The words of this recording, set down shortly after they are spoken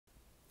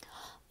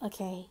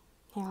Okay,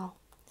 now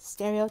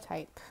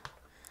Stereotype.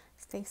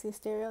 STAYC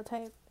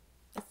Stereotype.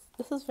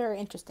 This is very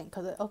interesting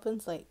because it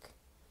opens like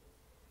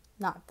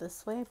not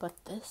this way, but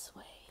this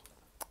way.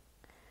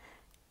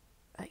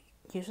 Like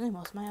usually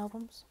most of my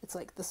albums, it's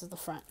like this is the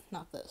front,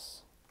 not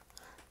this.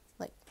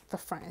 Like the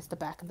front is the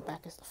back and the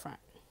back is the front.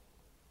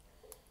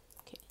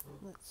 Okay,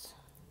 let's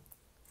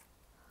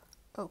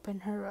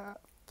open her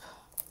up.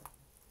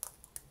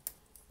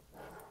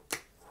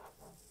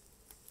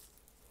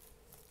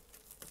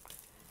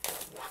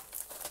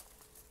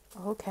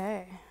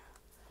 Okay,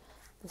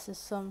 this is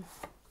some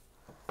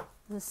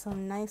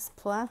nice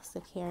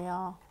plastic here,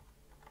 y'all.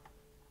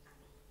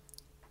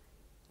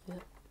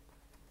 Yep.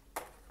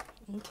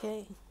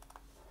 Okay.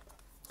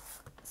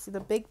 See the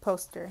big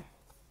poster.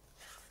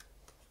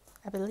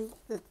 I believe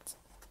it's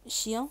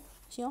Shion.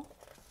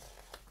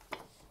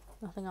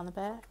 Nothing on the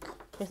back.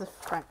 Here's the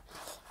front.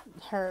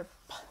 Her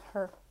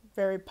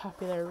very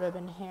popular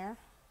ribbon hair.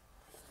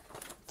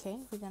 Okay,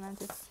 we're gonna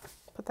just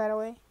put that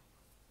away.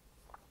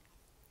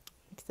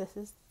 This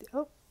is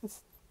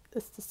it's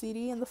the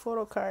CD and the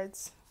photo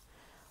cards.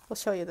 We'll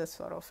show you this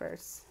photo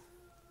first,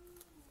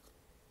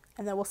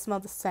 and then we'll smell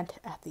the scent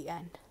at the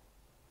end,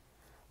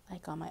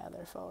 like on my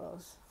other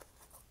photos.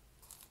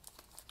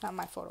 Not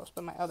my photos,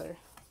 but my other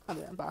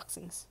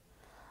unboxings.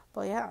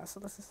 But yeah,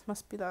 so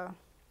must be the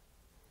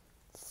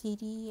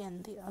CD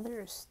and the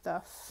other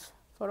stuff,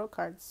 photo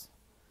cards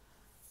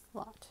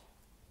lot.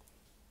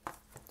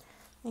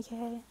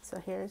 Okay, so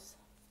here's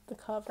the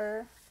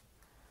cover.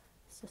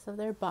 It's just of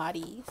their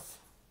bodies.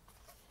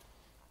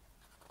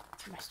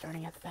 Am I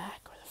starting at the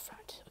back or the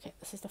front? Okay,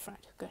 this is the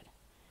front. Good.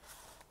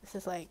 This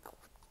is like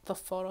the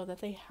photo that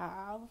they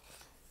have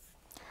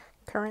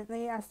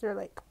currently as their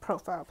like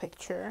profile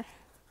picture.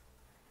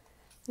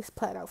 These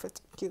plaid outfits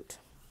are cute.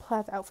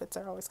 Plaid outfits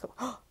are always cool.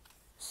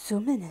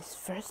 Sumin is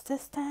first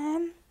this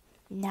time,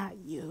 not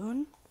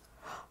Yoon.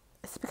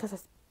 It's because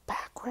it's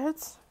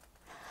backwards.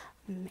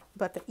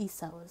 But the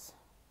Isa was.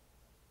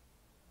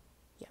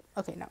 Yep.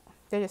 Okay, no.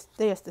 They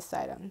just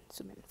decide on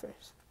Sumin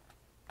first.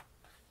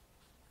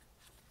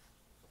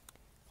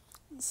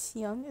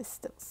 Xiong is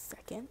still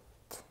second.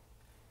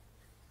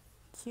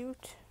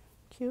 Cute.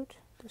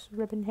 There's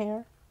ribbon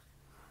hair.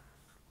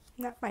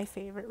 Not my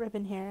favorite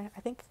ribbon hair. I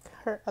think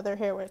her other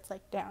hair where it's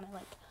like down and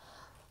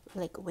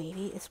like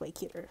wavy is way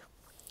cuter.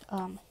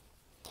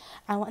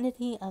 I wanted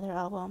the other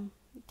album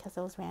because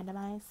it was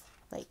randomized.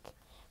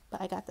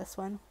 But I got this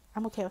one.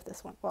 I'm okay with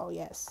this one. Well,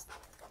 yes.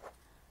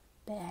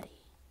 Baddie.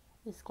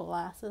 These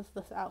glasses,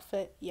 this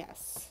outfit,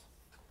 yes.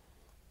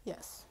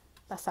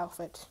 Best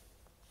outfit.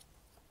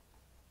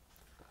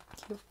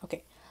 Cute.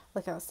 Okay,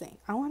 like I was saying,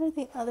 I wanted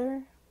the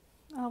other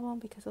album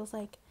because it was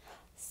like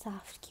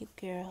soft, cute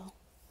girl,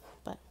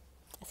 but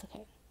it's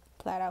okay.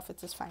 Plaid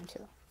outfits is fine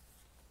too.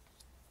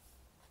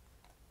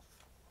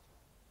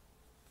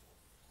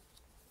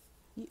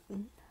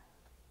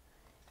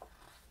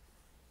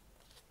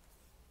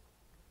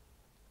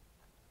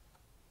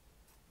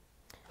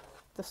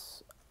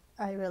 This,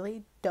 I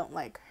really don't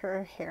like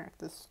her hair.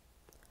 This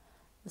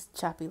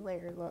choppy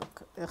layer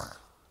look. Ugh.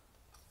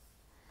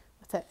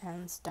 With the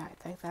ends dyed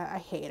like that. I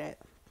hate it.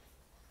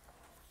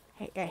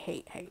 I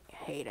hate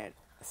it.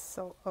 It's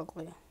so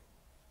ugly.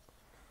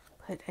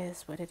 But it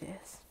is what it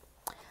is.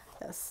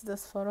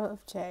 This photo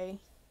of Jay.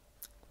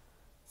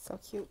 So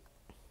cute.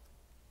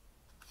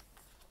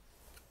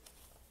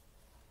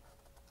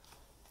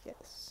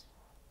 Yes.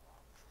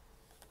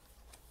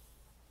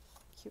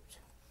 Cute.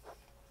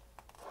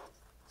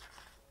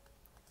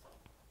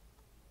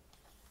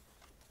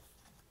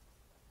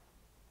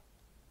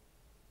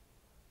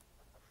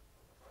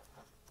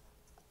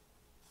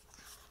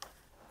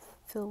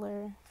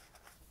 Filler.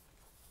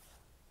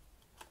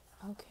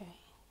 Okay.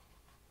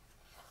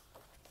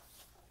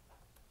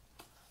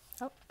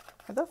 Oh,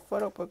 are the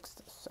photo books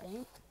the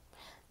same?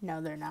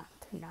 No, they're not.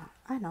 They're not.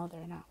 I know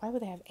they're not. Why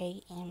would they have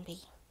A and B?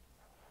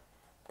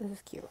 This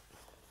is cute.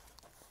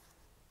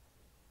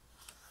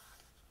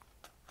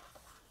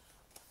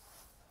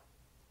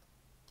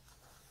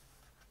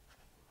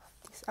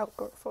 These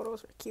outdoor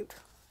photos are cute.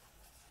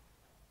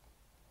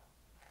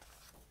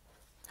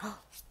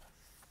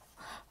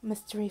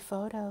 Mystery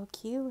photo.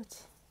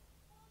 Cute.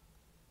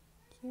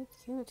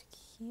 Cute.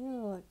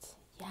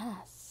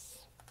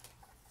 Yes.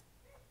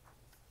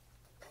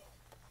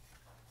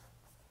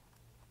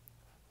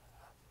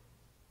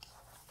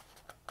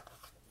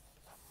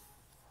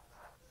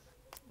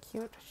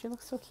 Cute. She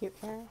looks so cute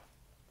here.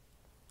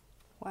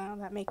 Wow,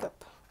 that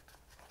makeup.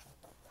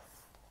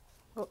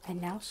 Oh,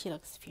 and now she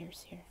looks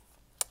fierce here.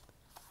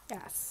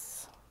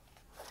 Yes.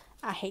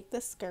 I hate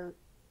the skirt,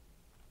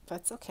 but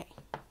it's okay.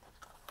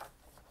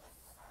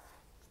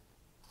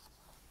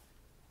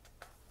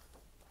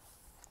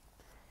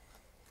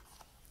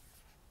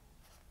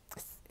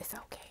 It's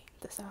okay.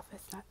 This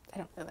outfit's not, I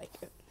don't really like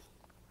it.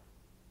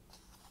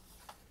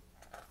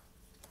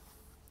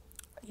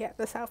 Yeah,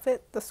 this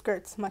outfit, the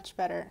skirt's much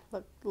better.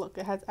 Look,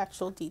 it has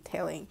actual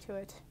detailing to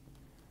it.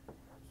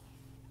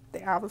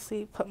 They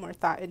obviously put more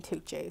thought into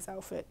Jay's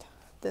outfit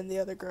than the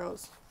other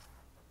girls.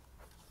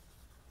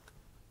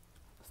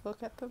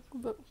 Look at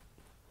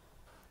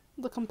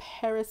the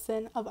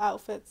comparison of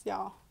outfits,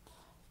 y'all.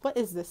 What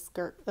is this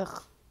skirt?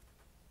 Ugh.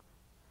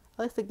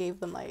 At least they gave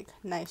them like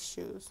nice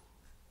shoes.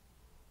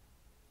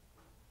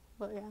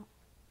 But yeah.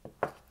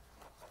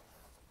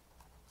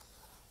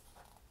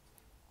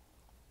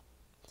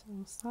 So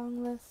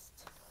song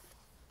list.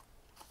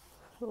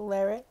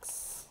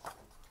 Lyrics.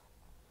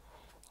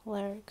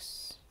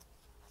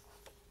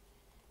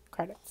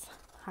 Credits.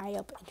 High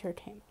Up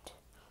Entertainment.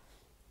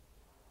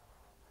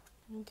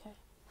 Okay.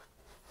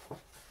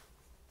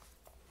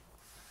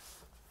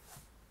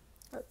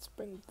 Let's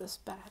bring this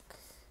back.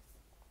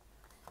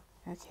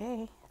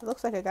 Okay. It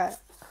looks like I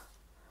got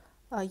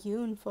a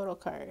Yoon photo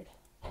card.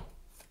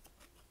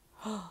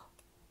 Oh,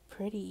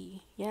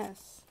 pretty.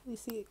 Yes. You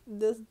see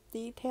this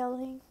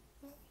detailing?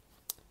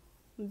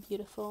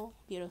 Beautiful.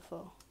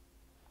 Beautiful.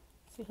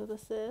 See who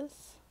this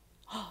is?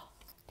 Oh,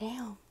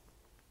 damn.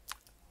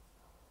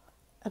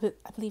 I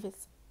believe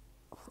it's,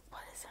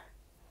 what is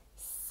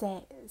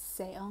her?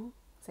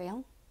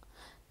 Seong?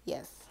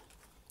 Yes.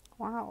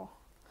 Wow.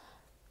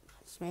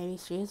 Maybe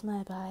she's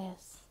my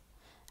bias.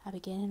 I've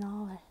been getting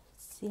all her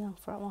Seong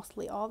for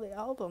mostly all the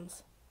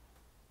albums.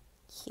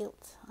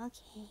 Cute.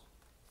 Okay.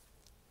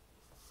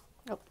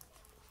 Oh.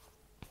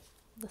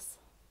 This.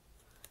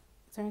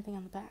 Is there anything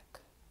on the back?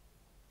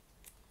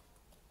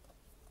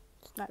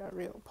 It's not a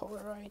real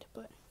Polaroid,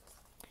 but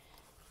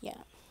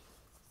yeah.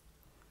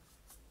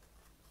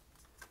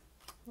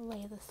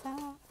 Lay this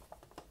out.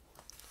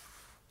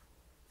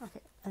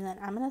 Okay, and then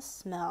I'm gonna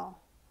smell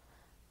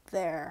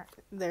their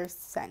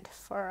scent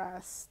for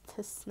us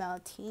to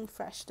smell Teen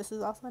Fresh. This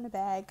is also in a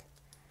bag.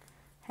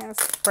 Has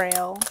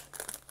frail.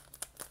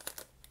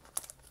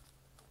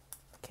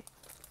 Okay.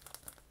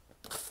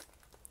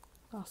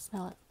 I'll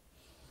smell it.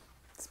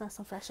 Smell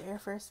some fresh air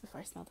first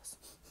before I smell this.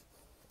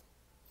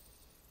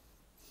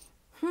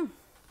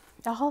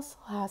 It also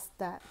has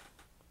that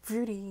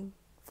fruity,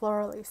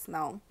 florally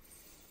smell.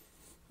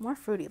 More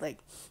fruity, like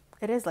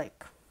it is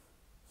like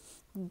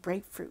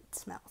grapefruit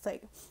smell. It's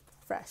like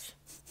fresh.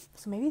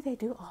 So maybe they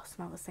do all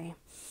smell the same.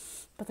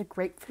 But the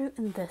grapefruit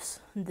in this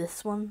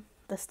one,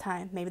 this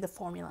time, maybe the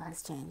formula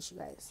has changed, you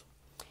guys.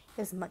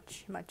 Is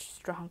much, much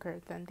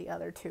stronger than the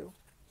other two.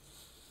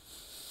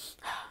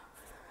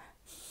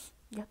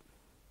 Yep.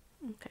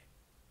 Okay.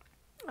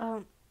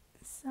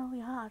 So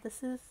yeah,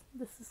 this is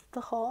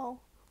the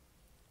haul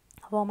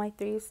of all my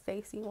 3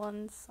 STAYC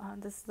ones.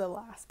 This is the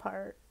last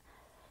part.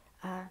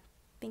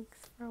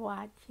 Thanks for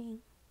watching.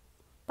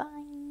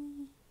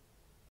 Bye.